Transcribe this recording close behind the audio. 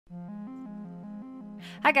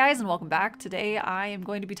Hi guys and welcome back. Today I am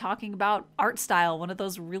going to be talking about art style, one of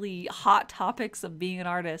those really hot topics of being an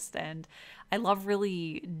artist, and I love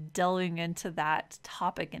really delving into that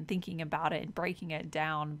topic and thinking about it and breaking it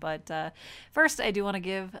down. But first I do want to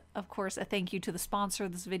give, of course, a thank you to the sponsor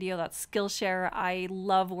of this video, that's Skillshare. I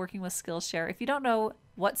love working with Skillshare. If you don't know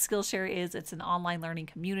what Skillshare is, it's an online learning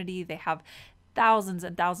community. They have thousands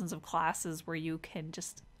and thousands of classes where you can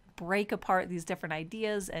just break apart these different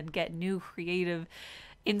ideas and get new creative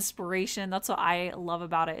inspiration. That's what I love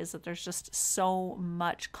about it, is that there's just so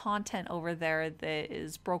much content over there that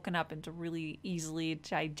is broken up into really easily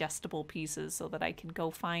digestible pieces so that I can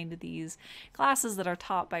go find these classes that are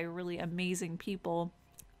taught by really amazing people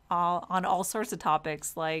on all sorts of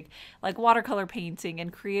topics like watercolor painting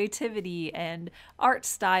and creativity and art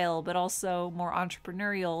style, but also more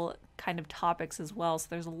entrepreneurial kind of topics as well. So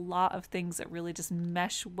there's a lot of things that really just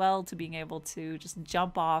mesh well to being able to just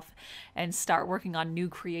jump off and start working on new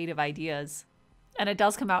creative ideas. And it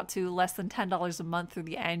does come out to less than $10 a month through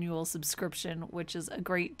the annual subscription, which is a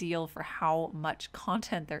great deal for how much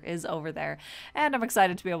content there is over there. And I'm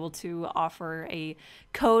excited to be able to offer a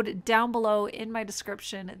code down below in my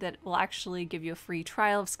description that will actually give you a free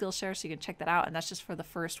trial of Skillshare, so you can check that out. And that's just for the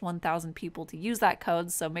first 1,000 people to use that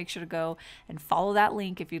code. So make sure to go and follow that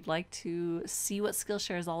link if you'd like to see what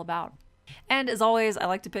Skillshare is all about. And as always, I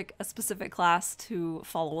like to pick a specific class to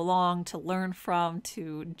follow along, to learn from,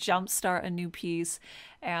 to jumpstart a new piece.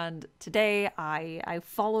 And today I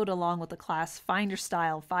followed along with the class Find Your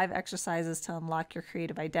Style, 5 Exercises to Unlock Your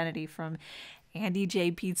Creative Identity from Andy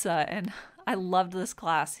J. Pizza. And I loved this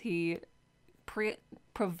class. He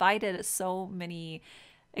provided so many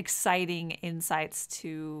exciting insights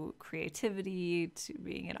to creativity, to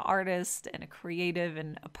being an artist and a creative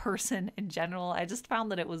and a person in general. I just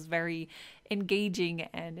found that it was very engaging,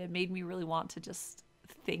 and it made me really want to just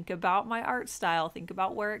think about my art style, think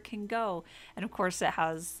about where it can go. And of course it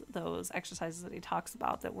has those exercises that he talks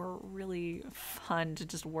about that were really fun to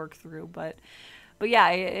just work through. But yeah,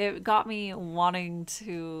 it got me wanting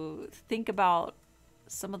to think about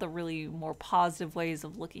some of the really more positive ways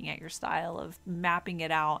of looking at your style, of mapping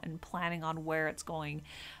it out and planning on where it's going.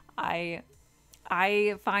 I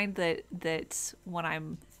find that when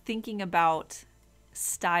I'm thinking about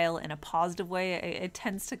style in a positive way, it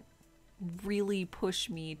tends to really push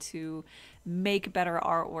me to make better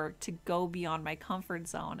artwork, to go beyond my comfort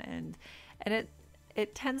zone, and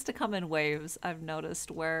it tends to come in waves. I've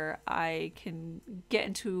noticed where I can get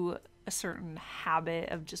into a certain habit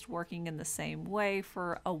of just working in the same way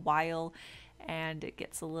for a while, and it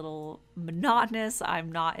gets a little monotonous.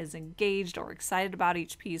 I'm not as engaged or excited about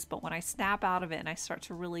each piece, but when I snap out of it and I start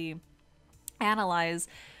to really analyze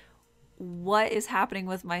what is happening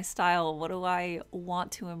with my style, what do I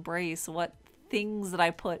want to embrace, what things that I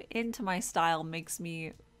put into my style makes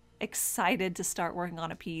me excited to start working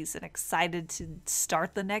on a piece and excited to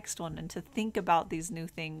start the next one and to think about these new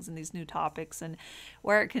things and these new topics and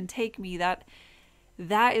where it can take me, that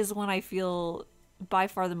is when I feel by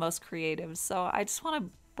far the most creative. So I just want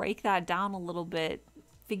to break that down a little bit,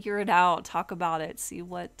 figure it out, talk about it, see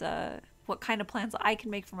what kind of plans I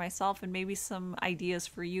can make for myself, and maybe some ideas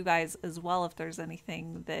for you guys as well, if there's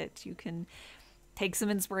anything that you can take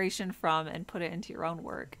some inspiration from and put it into your own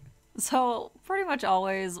work. So pretty much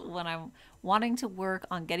always when I'm wanting to work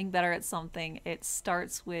on getting better at something, it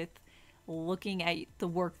starts with looking at the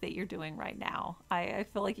work that you're doing right now. I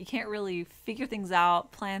feel like you can't really figure things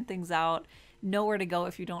out, plan things out, know where to go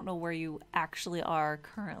if you don't know where you actually are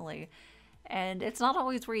currently. And it's not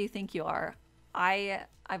always where you think you are.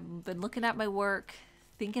 I've been looking at my work,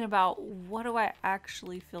 thinking about what do I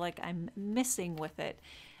actually feel like I'm missing with it.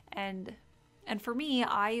 And for me,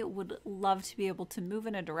 I would love to be able to move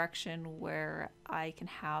in a direction where I can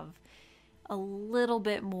have a little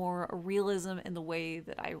bit more realism in the way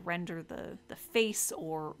that I render the face,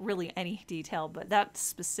 or really any detail, but that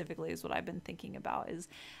specifically is what I've been thinking about. Is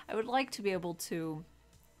I would like to be able to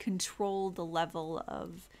control the level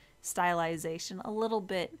of stylization a little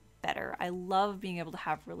bit better. I love being able to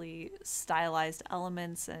have really stylized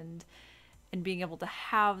elements and being able to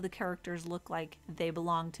have the characters look like they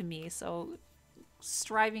belong to me. So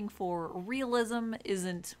striving for realism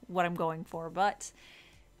isn't what I'm going for, but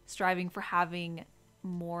striving for having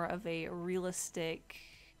more of a realistic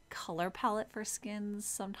color palette for skins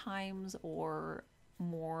sometimes, or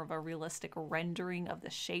more of a realistic rendering of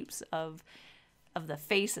the shapes of the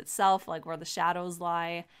face itself, like where the shadows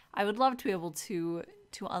lie. I would love to be able to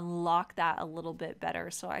unlock that a little bit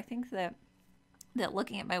better. So I think that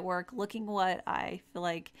looking at my work, looking what I feel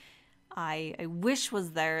like I wish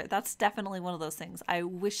was there. That's definitely one of those things. I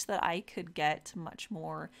wish that I could get much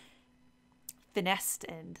more finessed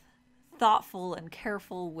and thoughtful and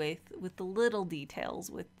careful with the little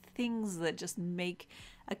details, with things that just make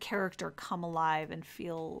a character come alive and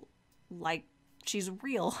feel like she's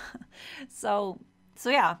real. so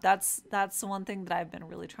yeah, that's one thing that I've been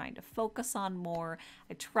really trying to focus on more.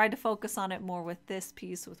 I tried to focus on it more with this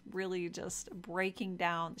piece, with really just breaking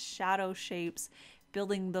down shadow shapes,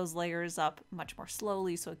 building those layers up much more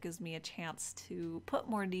slowly, so it gives me a chance to put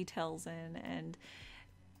more details in, and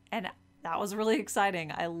that was really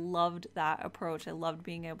exciting. I loved that approach. I loved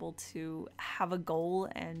being able to have a goal,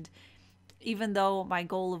 and even though my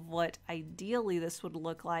goal of what ideally this would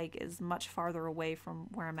look like is much farther away from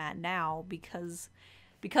where I'm at now, because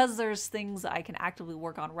there's things that I can actively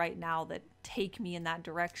work on right now that take me in that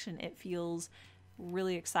direction, it feels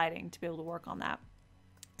really exciting to be able to work on that.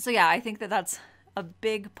 So yeah, I think that that's a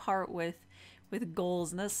big part with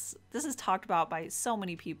goals, and this is talked about by so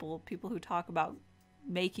many people who talk about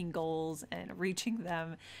making goals and reaching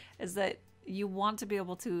them, is that you want to be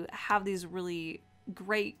able to have these really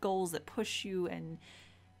great goals that push you and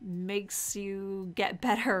makes you get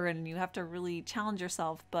better, and you have to really challenge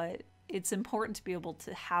yourself, but it's important to be able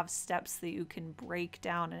to have steps that you can break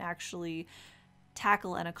down and actually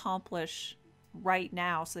tackle and accomplish right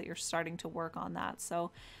now, so that you're starting to work on that.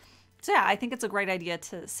 So yeah, I think it's a great idea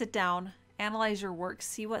to sit down, analyze your work,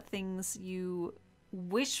 see what things you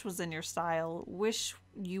wish was in your style, wish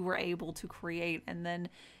you were able to create, and then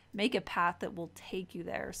make a path that will take you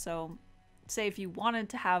there. So say if you wanted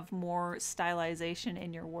to have more stylization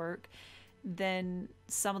in your work, then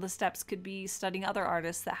some of the steps could be studying other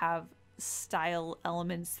artists that have style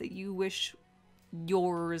elements that you wish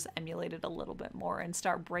yours emulated a little bit more, and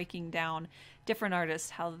start breaking down different artists,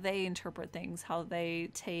 how they interpret things, how they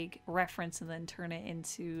take reference and then turn it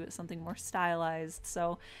into something more stylized.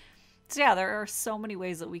 So yeah, there are so many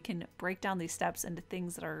ways that we can break down these steps into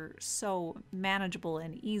things that are so manageable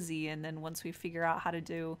and easy, and then once we figure out how to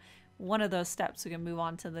do one of those steps, we can move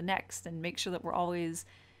on to the next and make sure that we're always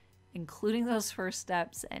including those first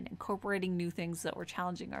steps and incorporating new things that we're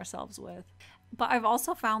challenging ourselves with. But I've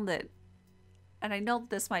also found that, and I know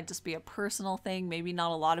this might just be a personal thing, maybe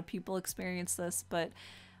not a lot of people experience this, but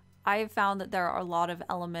I've found that there are a lot of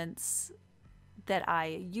elements that I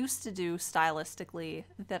used to do stylistically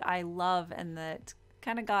that I love and that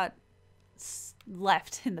kind of got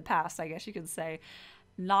left in the past, I guess you could say.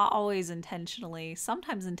 Not always intentionally,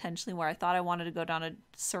 sometimes intentionally, where I thought I wanted to go down a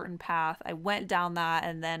certain path. I went down that,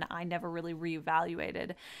 and then I never really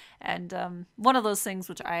reevaluated. And one of those things,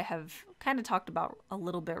 which I have kind of talked about a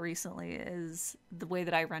little bit recently, is the way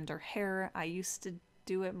that I render hair. I used to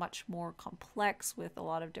do it much more complex with a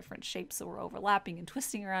lot of different shapes that were overlapping and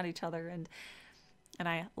twisting around each other, and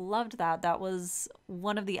I loved that. That was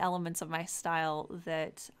one of the elements of my style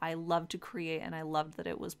that I loved to create, and I loved that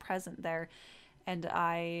it was present there. And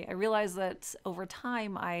I realized that over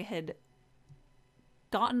time I had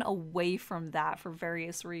gotten away from that for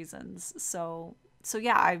various reasons. So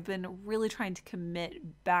yeah, I've been really trying to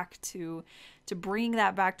commit back to bringing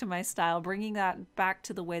that back to my style, bringing that back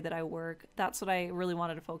to the way that I work. That's what I really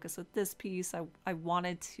wanted to focus with this piece. I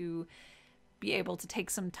wanted to be able to take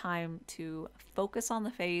some time to focus on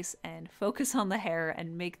the face and focus on the hair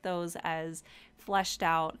and make those as fleshed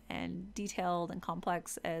out and detailed and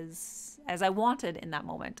complex as I wanted in that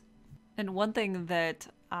moment. And one thing that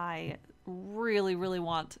I really, really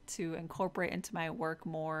want to incorporate into my work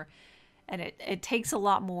more, and it takes a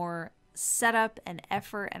lot more setup and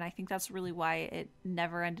effort, and I think that's really why it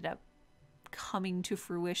never ended up coming to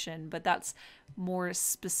fruition, but that's more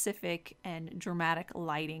specific and dramatic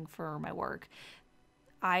lighting for my work.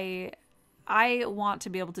 I want to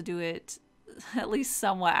be able to do it at least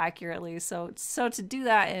somewhat accurately. So to do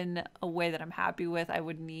that in a way that I'm happy with, I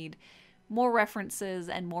would need more references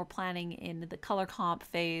and more planning in the color comp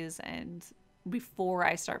phase and before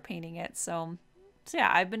I start painting it. So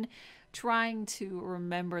yeah, I've been trying to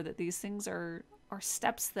remember that these things are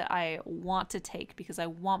steps that I want to take because I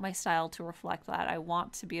want my style to reflect that. I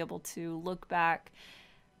want to be able to look back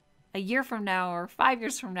a year from now or 5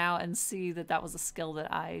 years from now and see that that was a skill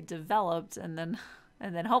that I developed, and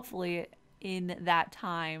then hopefully in that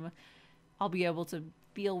time I'll be able to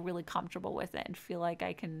feel really comfortable with it and feel like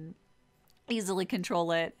I can easily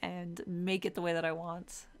control it and make it the way that I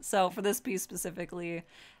want. So for this piece specifically,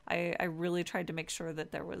 I really tried to make sure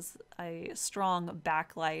that there was a strong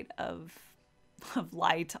backlight of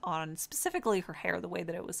light on specifically her hair, the way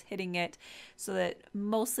that it was hitting it, so that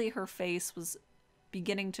mostly her face was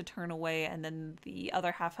beginning to turn away and then the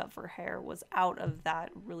other half of her hair was out of that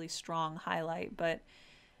really strong highlight. But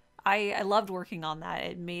I loved working on that.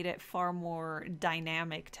 It made it far more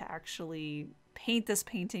dynamic to actually paint this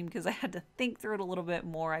painting because I had to think through it a little bit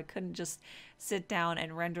more. I couldn't just sit down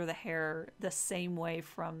and render the hair the same way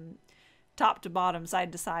from top to bottom,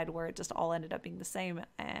 side to side, where it just all ended up being the same.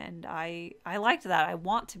 And I liked that. I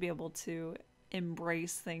want to be able to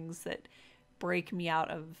embrace things that break me out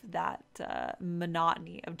of that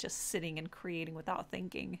monotony of just sitting and creating without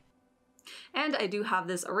thinking. And I do have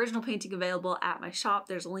this original painting available at my shop.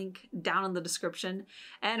 There's a link down in the description.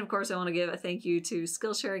 And of course, I want to give a thank you to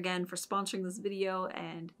Skillshare again for sponsoring this video.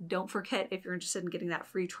 And don't forget, if you're interested in getting that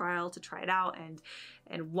free trial, to try it out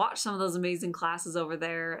and watch some of those amazing classes over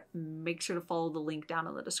there, make sure to follow the link down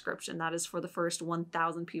in the description. That is for the first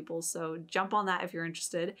 1,000 people. So jump on that if you're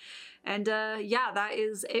interested. And yeah, that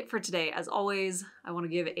is it for today. As always, I want to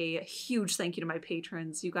give a huge thank you to my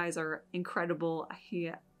patrons. You guys are incredible.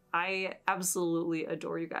 I absolutely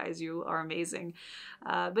adore you guys. You are amazing.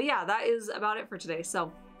 But yeah, that is about it for today.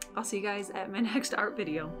 So I'll see you guys at my next art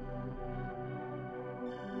video.